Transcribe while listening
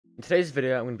In today's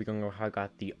video, I'm going to be going over how I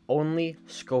got the only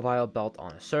Scoville belt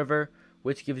on a server,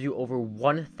 which gives you over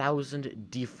 1,000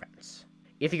 defense.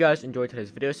 If you guys enjoyed today's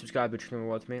video, subscribe, which means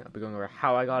more to me. I'll be going over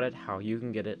how I got it, how you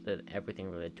can get it, and everything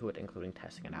related to it, including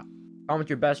testing it out. Comment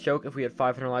your best joke. If we hit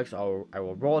 500 likes, I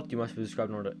will roll it. You must be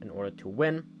subscribed in order to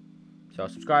win. So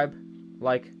subscribe,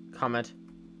 like, comment.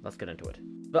 Let's get into it.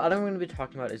 The other thing we're going to be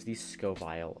talking about is the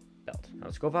Scoville belt. Now,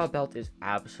 the Scoville belt is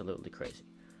absolutely crazy.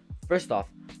 First off,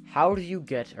 how do you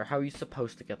get, or how are you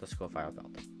supposed to get the Scoville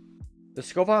belt? The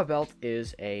Scoville belt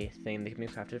is a thing that can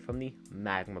be crafted from the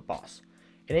magma boss,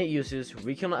 and it uses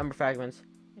rekindled ember fragments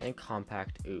and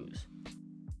compact ooze.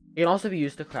 It can also be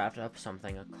used to craft up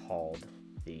something called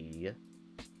the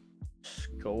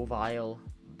Scoville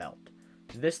belt.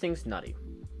 This thing's nutty.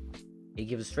 It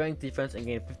gives strength, defense, and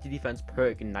gain 50 defense per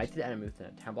ignited enemy within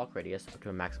a 10 block radius up to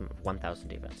a maximum of 1,000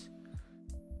 defense.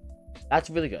 That's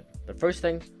really good. The first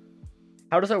thing,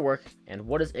 how does it work, and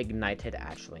what does ignited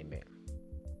actually mean?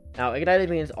 Now, ignited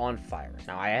means on fire.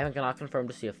 Now, I haven't not confirmed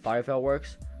to see if fire veil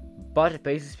works, but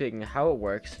basically speaking, how it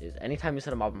works is anytime you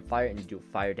set a mob on fire and you do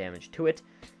fire damage to it,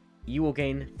 you will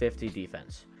gain 50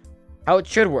 defense. How it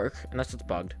should work, unless it's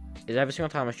bugged, is every single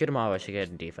time I shoot a mob, I should get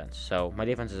in defense. So my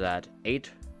defense is at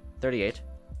 838,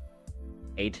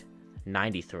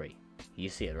 893. You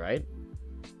see it, right?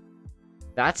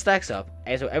 That stacks up,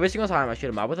 and so every single time I shoot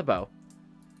a mob with a bow,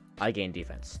 I gain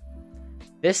defense.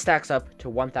 This stacks up to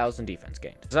 1,000 defense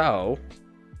gained. So,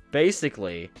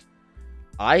 basically,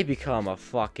 I become a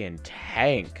fucking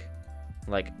tank.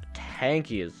 Like,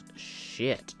 tanky as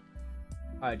shit.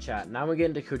 Alright, chat. Now we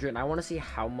get into Kudra, and I want to see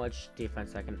how much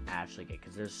defense I can actually get,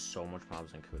 because there's so much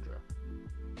mobs in Kudra.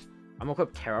 I'm gonna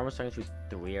equip Terror Armor, starting to shoot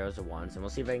 3 arrows at once, and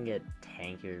we'll see if I can get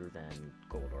tankier than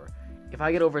Goldor. If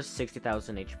I get over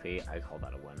 60,000 HP, I call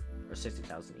that a win. Or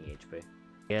 60,000 EHP.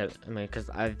 Yeah, I mean, because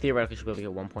I theoretically should be able to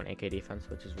get 1.8k defense,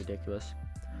 which is ridiculous.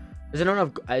 It's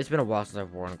been a while since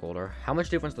I've worn Goldor. How much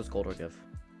defense does Goldor give?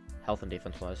 Health and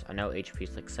defense wise. I know HP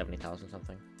is like 70,000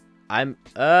 something. I'm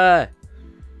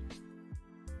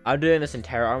doing this in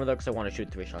Terror Armor though, because I want to shoot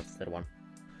 3 shots instead of 1.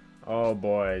 Oh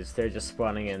boys, they're just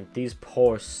spawning in. These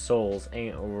poor souls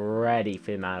ain't ready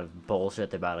for the amount of bullshit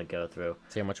they're about to go through.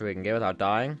 See how much we can get without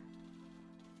dying.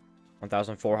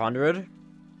 1,400.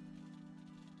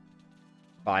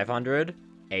 500,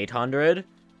 800,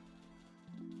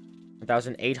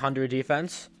 1,800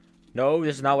 defense. No,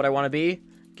 this is not what I want to be.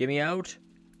 Get me out.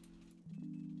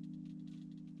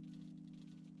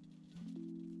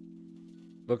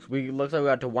 Looks like we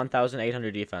got to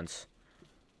 1,800 defense.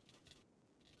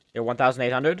 Yeah,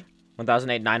 1,800,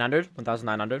 1,900,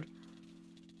 1,900,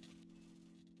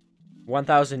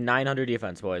 1,900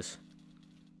 defense, boys.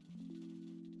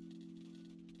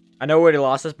 I know we already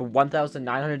lost this, but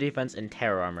 1,900 defense in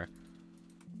Terror Armor.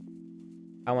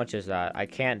 How much is that?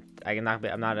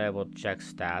 I'm not able to check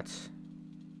stats.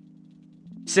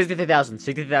 63,000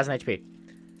 HP.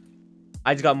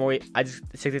 I just got more,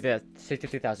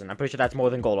 63,000. I'm pretty sure that's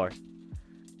more than Goldor.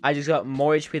 I just got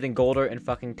more HP than Goldor in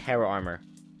fucking Terror Armor.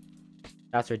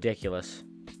 That's ridiculous.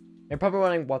 You're probably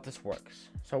wondering what this works.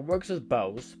 So it works with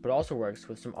bows, but also works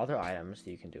with some other items that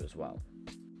you can do as well.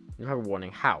 You're probably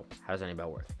wondering how does any bow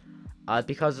work?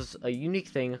 Because it's a unique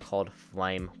thing called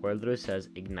Flame, where it literally says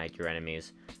ignite your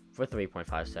enemies for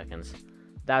 3.5 seconds.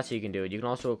 That's how you can do it. You can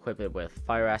also equip it with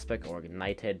Fire Aspect or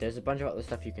Ignited. There's a bunch of other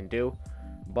stuff you can do,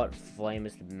 but Flame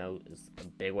is the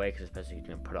big way, because especially you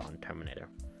can put it on Terminator.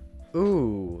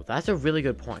 Ooh, that's a really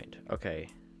good point. Okay.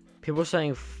 People are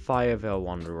saying Fire Veil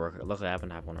Wand would work. Luckily, I happen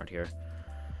to have one right here.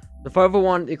 The Fire Veil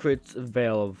Wand, it creates a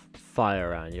veil of fire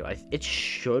around you. It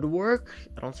should work.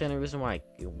 I don't see any reason why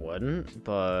it wouldn't,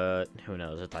 but who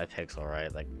knows? It's Hypixel,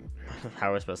 right? Like,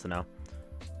 how are we supposed to know?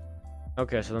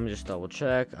 Okay, so let me just double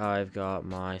check. I've got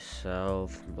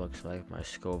myself, looks like my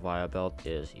Scoville belt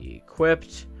is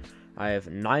equipped. I have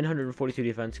 942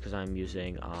 defense because I'm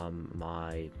using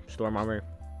my Storm Armor.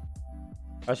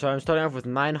 So I'm starting off with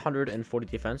 940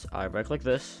 defense. I right-click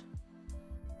this.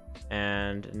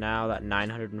 And now that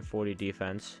 940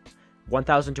 defense,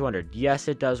 1,200. Yes,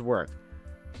 it does work.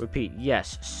 Repeat,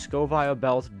 yes, Scoville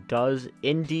belt does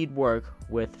indeed work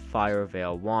with Fire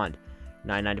Veil Wand.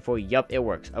 994, yup, it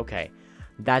works. Okay,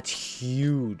 that's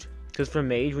huge. Because for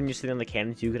mage, when you sit on the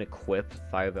cannons, you can equip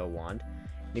Fire Veil Wand.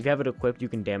 And if you have it equipped, you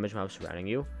can damage mobs surrounding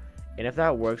you. And if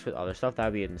that works with other stuff, that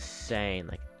would be insane.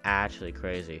 Like, actually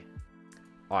crazy.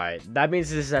 Alright, that means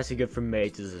this is actually good for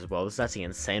mages as well. This is actually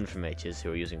insane for mages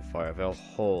who are using Fire Veil.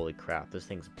 Holy crap, this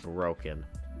thing's broken.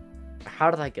 How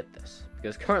did I get this?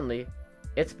 Because currently,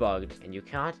 it's bugged, and you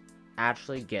cannot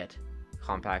actually get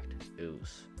compact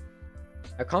ooze.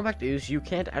 A compact ooze you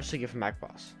can't actually get from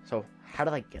Macboss. So how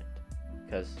did I get it?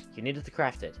 because you needed to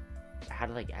craft it. How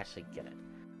did I actually get it?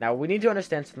 Now, we need to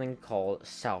understand something called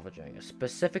salvaging,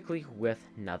 specifically with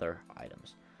nether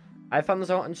items. I found this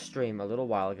out on stream a little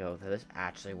while ago that this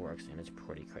actually works, and it's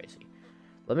pretty crazy.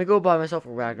 Let me go buy myself a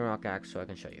Ragnarok axe so I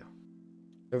can show you.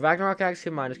 The Ragnarok axe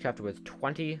combined is crafted with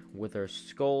 20 wither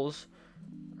skulls,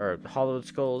 or hollowed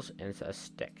skulls, and a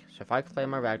stick. So if I play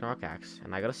my Ragnarok axe,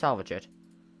 and I gotta salvage it,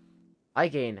 I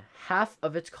gain half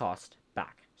of its cost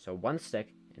back. So 1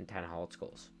 stick and 10 hollowed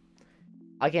skulls.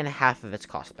 I gain half of its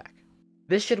cost back.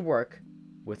 This should work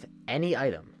with any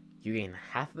item. You gain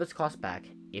half of its cost back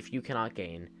if you cannot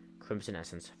gain Crimson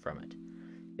Essence from it.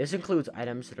 This includes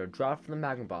items that are dropped from the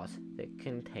Magma Boss that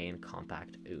contain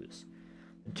Compact Ooze.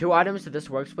 The 2 items that this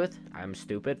works with, I'm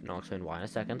stupid, and I'll explain why in a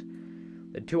second.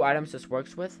 The 2 items this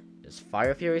works with is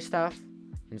Fire Fury Staff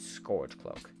and Scourge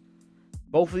Cloak.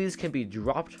 Both of these can be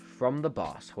dropped from the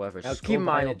boss. However, now keep in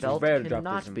mind it's rare to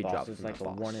drop these be boss. dropped. It's from like the a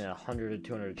boss. 1 in 100 to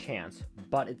 200 chance.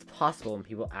 But it's possible, and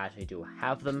people actually do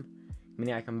have them.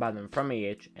 Meaning I can buy them from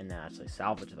AH and then actually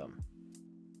salvage them.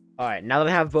 Alright, now that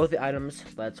I have both the items,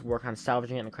 let's work on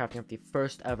salvaging it and crafting up the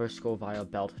first ever Skull Vial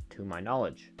belt to my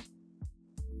knowledge.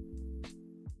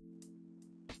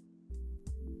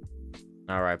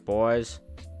 Alright, boys.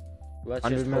 Let's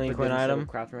 100 just million coin item.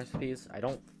 crafting recipes. I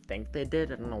don't think they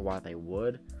did. I don't know why they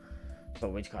would.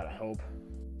 But we just gotta hope.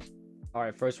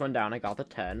 Alright, first one down. I got the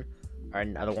 10. Alright,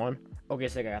 another one. Okay,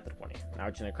 so I got the 20. Now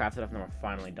we're just gonna craft it up and then we're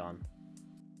finally done.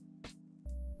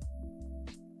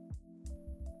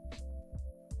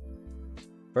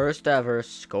 First ever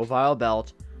Skull Vial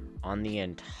belt on the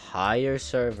entire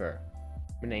server.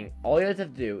 Meaning, all you have to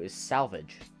do is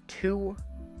salvage 2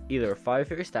 either Fire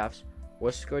Fury Staffs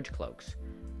or Scourge Cloaks.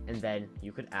 And then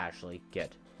you could actually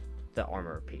get the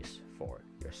armor piece for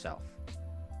yourself.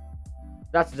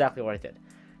 That's exactly what I did.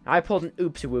 Now, I pulled an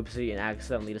oopsie whoopsie and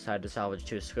accidentally decided to salvage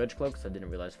 2 Scourge Cloaks. I didn't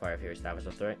realize Fire Fury Staff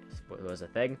was a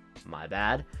thing. My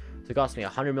bad. So it cost me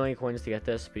 100 million coins to get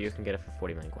this, but you can get it for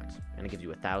 40 million coins. And it gives you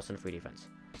 1,000 free defense.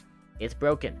 It's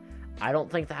broken. I don't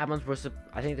think the admins were...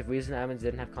 I think the reason the admins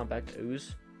didn't have Compact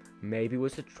Ooze maybe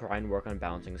was to try and work on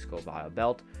balancing Skull Vial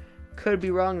belt. Could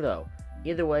be wrong, though.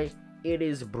 Either way, it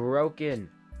is broken.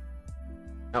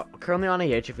 Now, currently on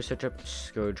AH, if we search up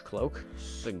Scourge Cloak,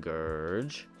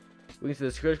 Scourge, we can see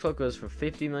the Scourge Cloak goes for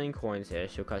 50 million coins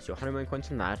ish. It'll cost you 100 million coins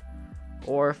from that.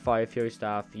 Or Fire Fury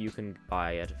Staff, you can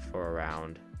buy it for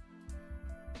around...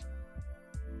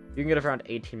 You can get it for around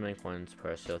 18 million coins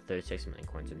per, so 36 million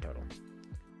coins in total.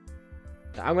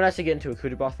 Now, I'm going to actually get into a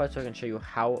Kudu boss fight so I can show you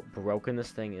how broken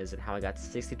this thing is and how I got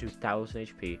 62,000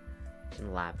 HP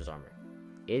in Lapis armor.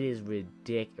 It is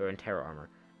ridiculous, or in Terra armor.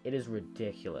 It is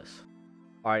ridiculous.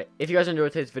 Alright, if you guys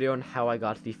enjoyed today's video on how I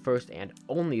got the first and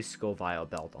only Skull Vial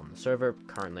belt on the server,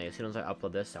 currently, as soon as I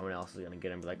upload this, someone else is going to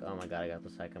get it and be like, oh my god, I got the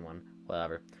second one,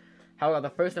 whatever. How I got the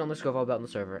first and only Skull Vial belt on the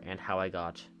server, and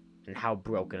how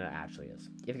broken it actually is.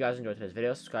 If you guys enjoyed today's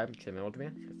video, subscribe, share the mail to me.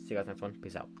 See you guys next one.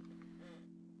 Peace out.